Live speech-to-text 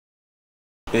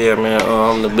Yeah, man,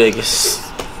 I'm the biggest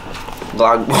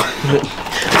GlockBoy. Oh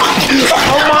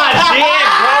my God,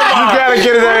 You gotta get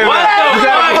it in. you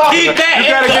gotta keep that. You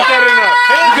gotta get that in there.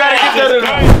 You gotta get that in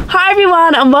there. Hi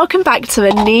everyone and welcome back to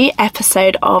a new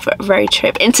episode of Road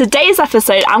Trip. In today's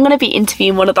episode I'm going to be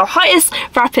interviewing one of the hottest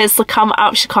rappers to come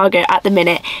out of Chicago at the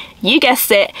minute. You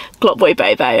guessed it, GlockBoy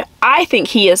Bobo. I think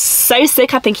he is so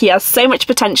sick, I think he has so much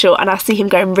potential and I see him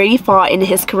going really far in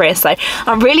his career, so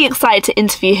I'm really excited to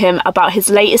interview him about his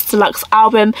latest deluxe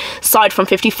album, Side from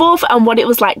 54th, and what it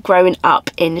was like growing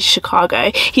up in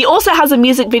Chicago. He also has a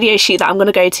music video shoot that I'm going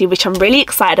to go to, which I'm really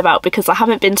excited about because I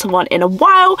haven't been to one in a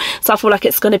while, so I feel like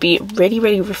it's going to be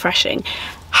really refreshing.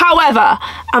 However,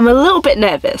 I'm a little bit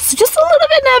nervous, just a little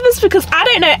bit nervous because I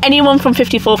don't know anyone from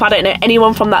 54th, I don't know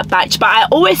anyone from that batch, but I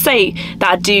always say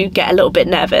that I do get a little bit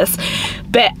nervous,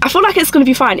 but I feel like it's going to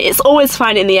be fine. It's always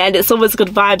fine in the end, it's always good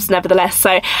vibes nevertheless,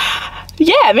 so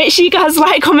yeah, make sure you guys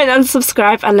like, comment and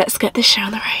subscribe and let's get this show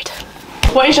on the road.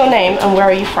 What is your name and where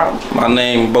are you from? My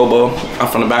name Bobo. I'm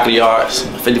from the back of the yards,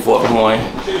 54th and Hoyne.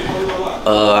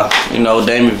 You know,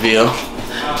 Damonville,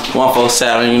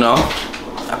 147, you know.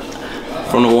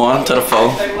 From the 1 to the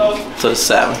 4 to the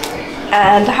 7.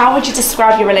 And how would you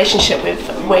describe your relationship with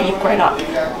where you've grown up?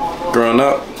 Growing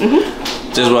up?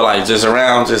 Just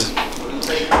around,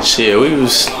 shit, we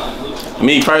was,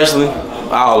 me personally,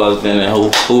 all of us in there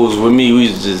who was with me, we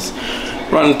was just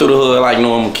running through the hood like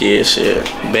normal kids, shit,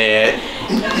 bad,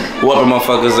 whooping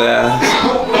motherfuckers' ass,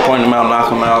 pointing them out, knock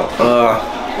them out,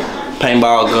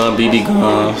 paintball gun, BB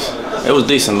guns. It was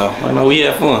decent though, I know we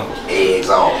had fun. Eggs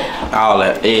on. All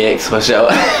that, eggs for sure.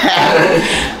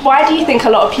 Why do you think a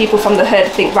lot of people from the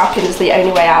hood think rapping is the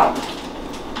only way out?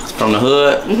 From the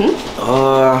hood?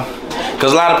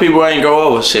 Cause a lot of people ain't grow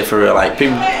up with shit for real. Like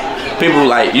people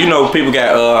like, you know, people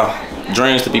got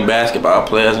dreams to be basketball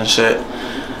players and shit.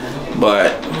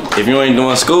 But if you ain't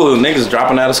doing school, niggas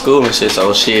dropping out of school and shit,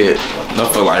 so shit, don't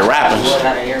feel like rapping.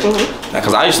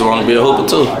 Cause I used to want to be a hooper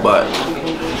too, but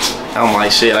I'm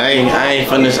like, shit, I ain't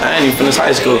finished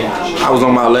high school. I was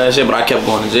on my last year, but I kept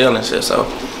going to jail and shit, so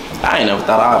I ain't never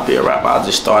thought I'd be a rapper. I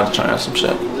just started trying some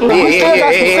shit.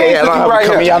 Yeah.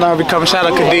 Y'all know how we come. Shout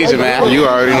out Khadejia, man. You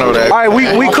already know that. All right, we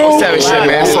cool. 7 shit,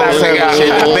 man. Slap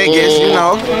shit, the biggest, you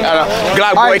know.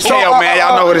 GlockBoy KO, man.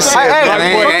 Y'all know what it is.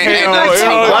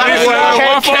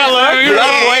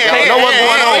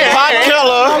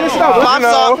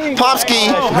 Popski,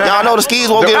 y'all know the skis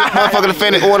won't get motherfucking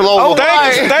offended or the logo.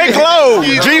 Stay close.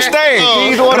 G stay.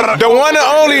 The one and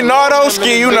only Nardo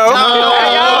ski, you know.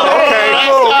 Okay,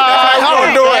 cool. That's how we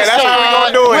gonna do it. That's how we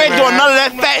gonna do it. We ain't doing none of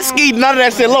that fat ski, none of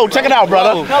that shit low. Check it out,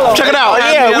 brother. Check it out.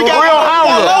 Yeah, we got real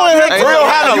howler. Real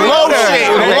howler. Low shit.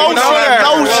 Low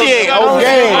shit.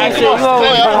 Okay.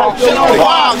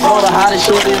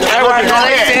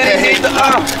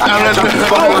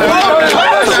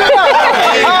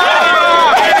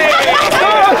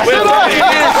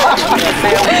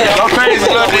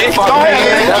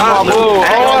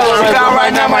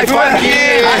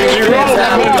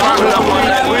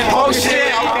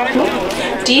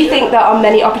 Do you think there are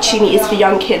many opportunities for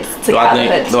young kids to get out of the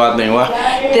hood? Do I think what?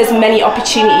 There's many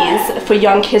opportunities for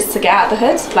young kids to get out of the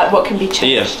hood? Like what can be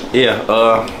changed? Yeah.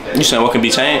 You saying what can be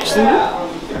changed?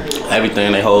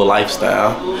 Everything, their whole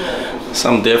lifestyle.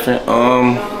 Something different.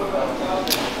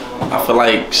 I feel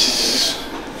like,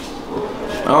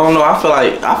 I don't know, I feel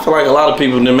like a lot of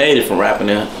people that made it from rapping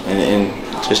and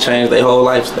just changed their whole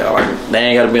lifestyle. Like they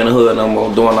ain't gotta be in the hood no more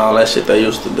doing all that shit they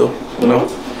used to do, you know?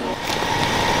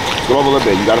 Go over a little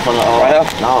bit. You gotta find the right here?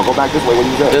 No, go back this way. Where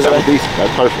you at? This way? Decent.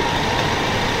 That's perfect.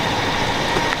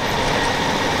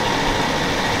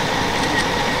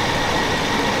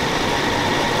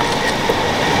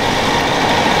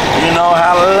 You know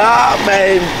how to lie,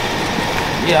 baby.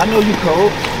 Yeah, I know you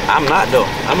cold. I'm not though.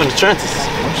 I'm in the trenches.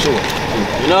 I'm sure.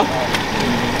 You know?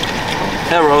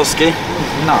 Hello, ski.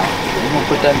 No, we're gonna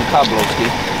put that in the car, ski.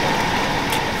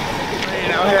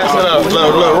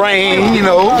 Little rain, you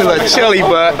know, a little chilly,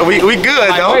 but we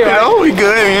good though, you know, we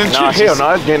good. No, hell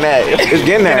no, it's getting that. It's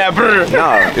getting that.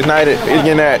 No, it's not. It's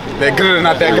getting that. That good,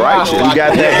 not that right. You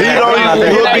got that heat on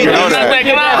you. You'll be decent. That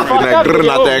good,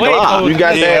 not that glock. You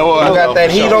got that. You got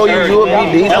that heat on you. You'll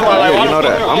be decent. You know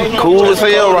that. I'm cool as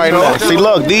hell right now. See,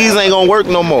 look, these ain't gonna work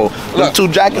no more. These 2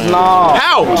 jackets, no.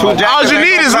 How? All you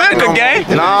need is liquor, gang.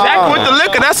 Jacket with the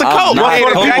liquor, that's a coat. What's for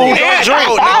the people who don't drink?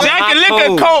 Jacket,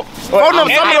 liquor, coat. Some of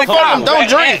them don't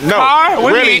drink. No,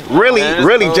 really,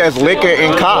 just liquor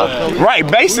and car. Right,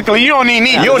 basically, you don't even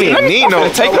need. You don't even need no.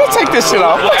 Take this shit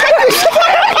off.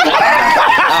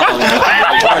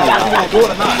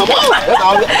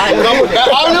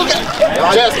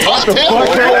 Just talk to him. I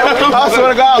swear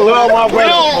to God, I love my brother. We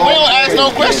don't ask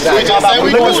no questions. We just say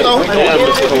we do stuff.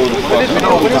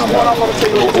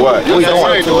 What? We don't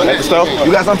want to do liquor store.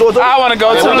 You got something to do? I want to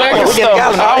go to the liquor store.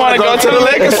 I want to go to the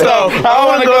liquor store. I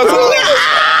want to go to the liquor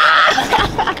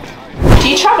store. Do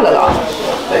you travel a lot?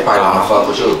 They probably don't fuck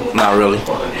with you. Not really.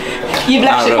 You've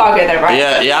left Chicago though,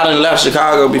 right? Yeah, I done left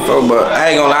Chicago before, but I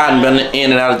ain't gonna lie, I done been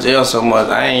in and out of jail so much.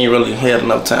 I ain't really had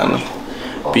enough time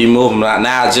to be moving. Like,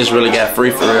 now I just really got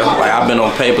free for real. Like, I've been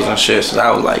on papers and shit since I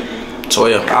was like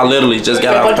 12. I literally just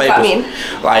got off papers. What does that mean?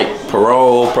 Like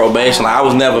parole, probation. Like, I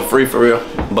was never free for real,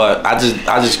 but I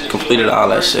just completed all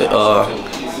that shit.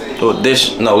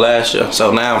 Last year.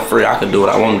 So now I'm free. I can do what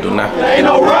I want to do now. Ain't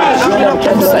no rush.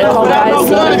 It's so cold, guys.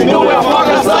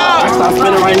 Stop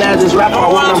spinning right now. Just rap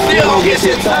on one. I'm still gonna get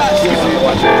shit.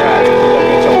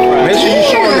 Make sure you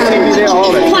show the TV there,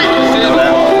 all that.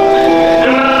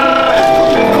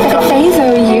 So you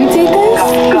did this?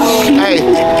 Hey,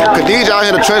 Khadejia out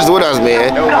here the trenches with us,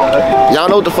 man. Y'all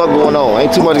know what the fuck going on.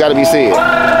 Ain't too much got to be said.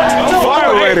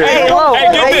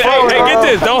 Get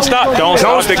this. Don't stop. Don't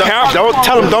stop the count. Don't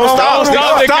tell them don't stop. Don't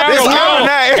stop the count. This count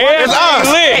now. It's us.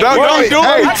 Don't do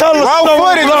it. Tell us wrong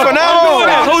footage for now.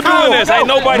 Who doing this? Ain't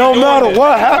nobody No doing matter this.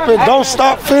 what happened, don't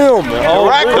stop filming.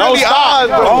 Right, Don't stop.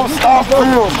 Don't stop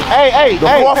filming. Hey, the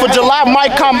 4th of July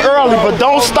might come early, but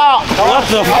don't stop. What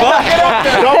the fuck?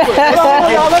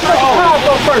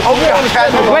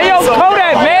 Where your coat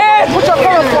at, man? Put your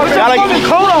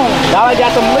coat on. Y'all ain't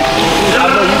got them liquor.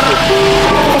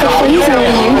 Freezer,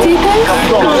 you did this?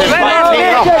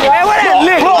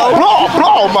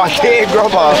 Blow my kid,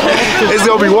 grandma. It's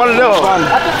gonna be one of them.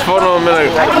 Hold on a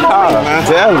minute.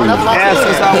 Tell me. Yeah,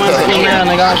 since I went to now,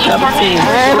 nigga, I'm 17.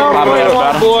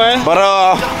 But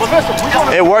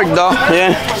it worked though.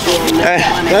 Yeah. Hey,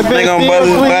 they gonna buzz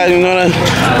his back. You know that.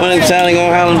 When it's time they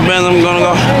gonna handle the business, I'm gonna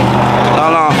go.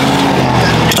 No.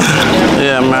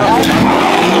 Yeah, man.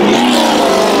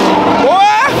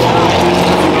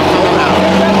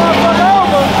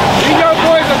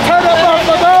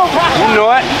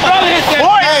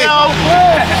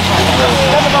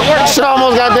 Shit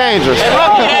almost got dangerous. No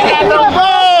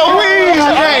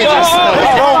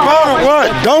matter what,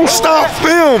 don't stop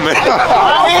filming.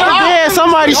 Yeah,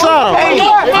 somebody shot him.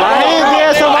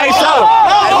 Somebody shot him.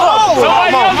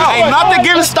 Ain't nothing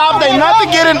getting stopped, ain't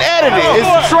nothing getting edited. It's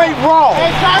straight raw.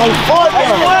 Hold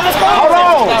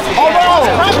on.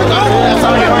 That's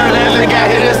all you heard. That nigga got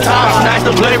hit this time. Snatched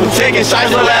the plate from chicken. Shice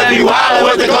will let me wild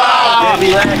with the cloud.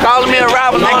 Calling me a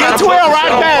rapper. Get to him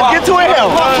right now. Get to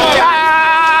him.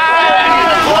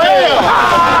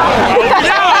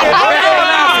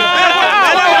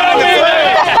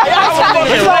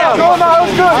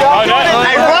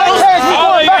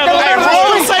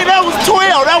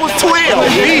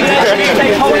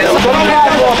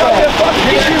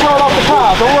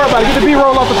 Don't worry about it. Get the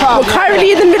B-roll off the top. We're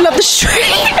currently in the middle of the street.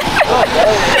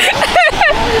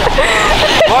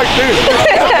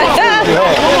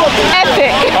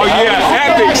 Epic. Oh yeah,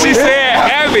 epic. She said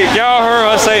epic. Y'all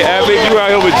heard her say epic. You out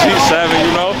here with G7,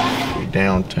 you know?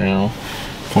 Downtown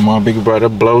for my big brother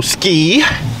Blow Ski.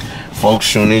 Folks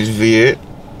shooting his vid,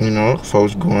 you know,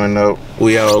 folks going up.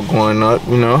 We all going up,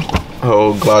 you know.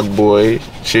 Whole GlockBoy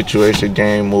situation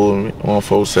game movement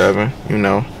 147, you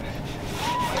know.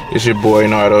 It's your boy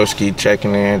Nardoski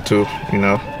checking in too, you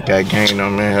know. Got gang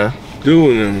on me here.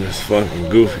 Doing them is fucking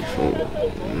goofy, folks.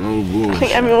 No I bullshit.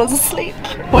 think everyone's asleep.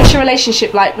 What's your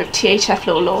relationship like with THF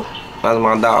Lil Law? That's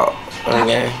my dog.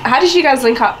 Okay. How did you guys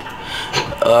link up?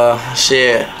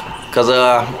 Shit. Cause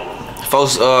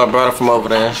folks brought her from over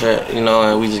there and shit, you know,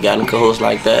 and we just got in cahoots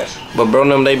like that. But bro,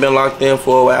 them they been locked in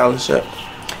for a while and shit.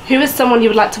 Who is someone you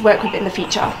would like to work with in the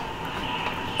future?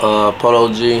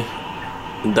 Polo G,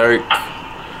 Dirk,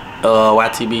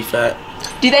 YTB Fat.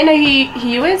 Do they know who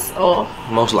you is, or?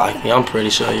 Most likely, I'm pretty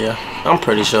sure, yeah. I'm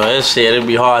pretty sure. It'd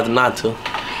be hard not to.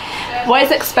 What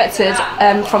is expected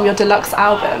from your deluxe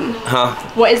album? Huh?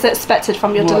 What is expected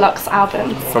from your deluxe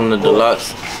album? From the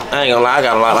deluxe? I ain't gonna lie, I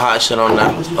got a lot of hot shit on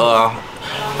there.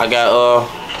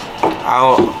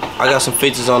 I got some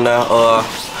features on there.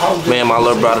 Me and my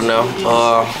little brother now.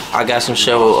 I got some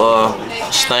shit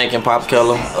with Stank and Pop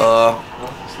Killer.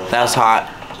 That's hot.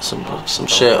 Some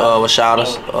shit with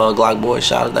shouters. GlockBoy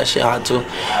shouters. That shit hot too.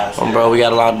 Bro, we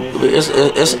got a lot.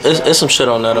 It's some shit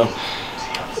on there though.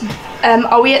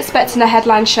 Are we expecting a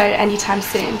headline show anytime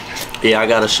soon? Yeah, I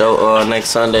got a show next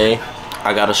Sunday.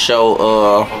 I got a show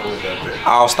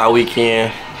All-Star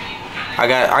Weekend.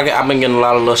 I've been getting a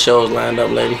lot of little shows lined up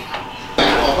lately.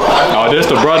 Oh, this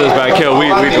the brothers back here. We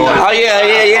doing. Oh yeah.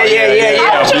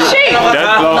 How was your shoot?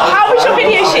 How was your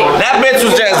video shoot? That bitch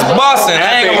was just busting.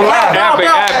 I ain't gonna lie.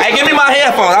 Hey, give me my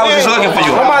headphones. I was just looking for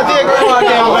you.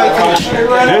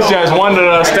 This just one of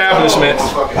the establishments.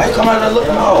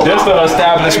 This the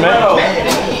establishment.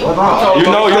 You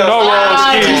know, Roll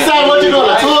Ski. You say what you doing?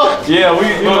 A tour? Yeah,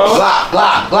 you know.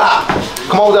 Glock.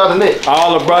 Come on down the neck.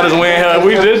 All the brothers we in here.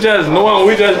 We just knowing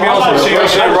we just be on some chill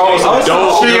shit, roll some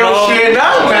dope. You know? Shit,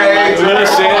 now, man. Good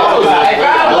shit.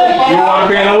 You want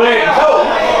to be in the lick?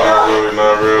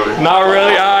 Not really. Not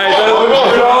really. All right.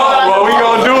 Well, we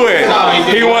gonna do it.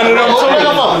 He one of them too.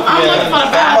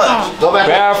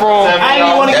 Bathroom. I ain't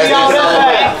even want to get all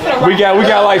that. We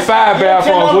got like 5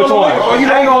 bathrooms. Which one? You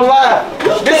ain't gonna lie.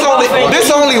 This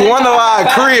only one of our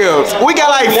cribs. We got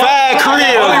like 5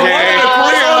 cribs, gang.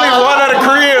 This only one of the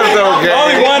cribs, though, gang.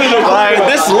 Only one of the Like,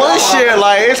 this little shit,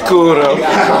 like, it's cool, though.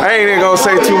 I ain't even gonna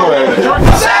say too much.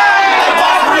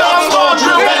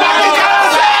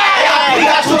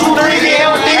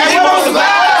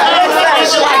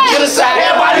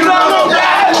 Everybody know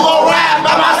that. Go rap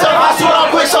by myself. I swear I'm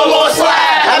quick, so Lord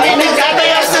slide. I mean, niggas got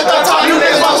their ass sit there talking. You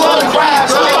niggas must love to grab.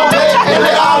 So and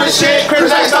they all this shit.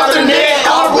 Crips ain't stuff to neck.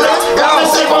 All the y'all been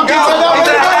sick from getting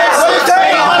to the ass.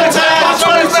 100 times. I'm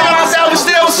trying to say myself and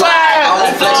still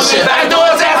slide. Back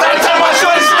doors ass every time I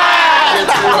shorty slide.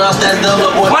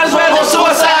 Might as well go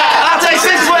suicide. I'll take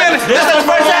 6 minutes. This is the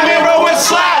first time me and bro went to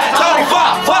slide. Tony,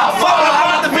 fuck.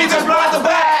 I'm out the beat, just blow out the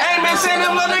bag. Ain't been seeing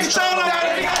them little niggas trolling.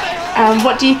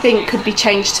 What do you think could be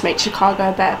changed to make Chicago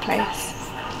a better place?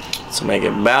 To make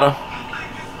it better.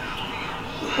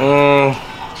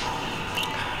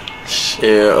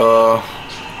 Shit.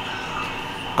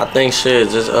 I think shit.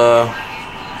 Just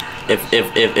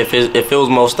if it was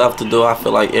more stuff to do, I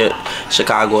feel like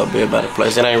Chicago would be a better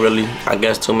place. It ain't really, I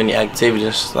guess, too many activities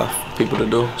and stuff for people to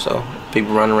do. So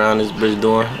people running around this bitch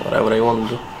doing whatever they want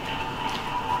to do.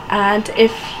 And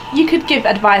if you could give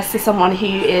advice to someone who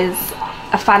is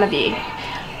a fan of you,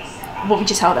 what would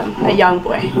you tell them? A young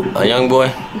boy. A young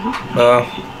boy?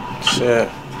 Shit.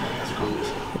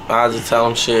 I'll just tell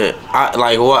them shit.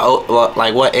 Like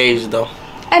what age though?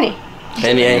 Any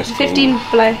age. 15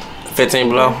 below. 15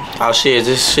 below? Oh shit,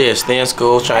 just shit. Stay in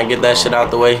school, try and get that shit out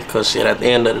the way. Cause shit, at the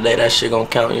end of the day, that shit gonna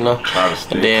count, you know?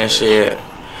 And then shit,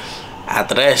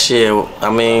 after that shit, I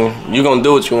mean, you gonna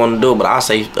do what you wanna do, but I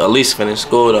say at least finish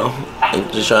school though. And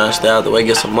just try and stay out the way,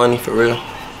 get some money for real.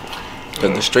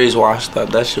 Cause the streets washed up,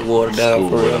 that shit watered down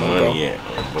for real.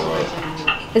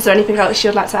 Is there anything else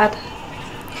you'd like to add?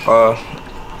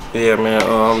 Yeah, man,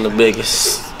 I'm the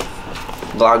biggest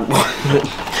GlockBoy. Oh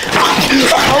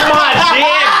my shit,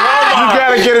 bro. You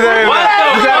gotta get it in there. You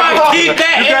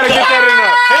gotta get that in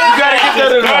there. You gotta get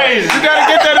that in there. You gotta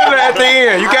get that in there at the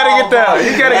end. You gotta get that.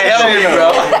 You gotta get that in there.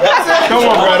 Come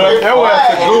on, brother. That was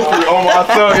a goofy on my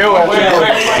tongue.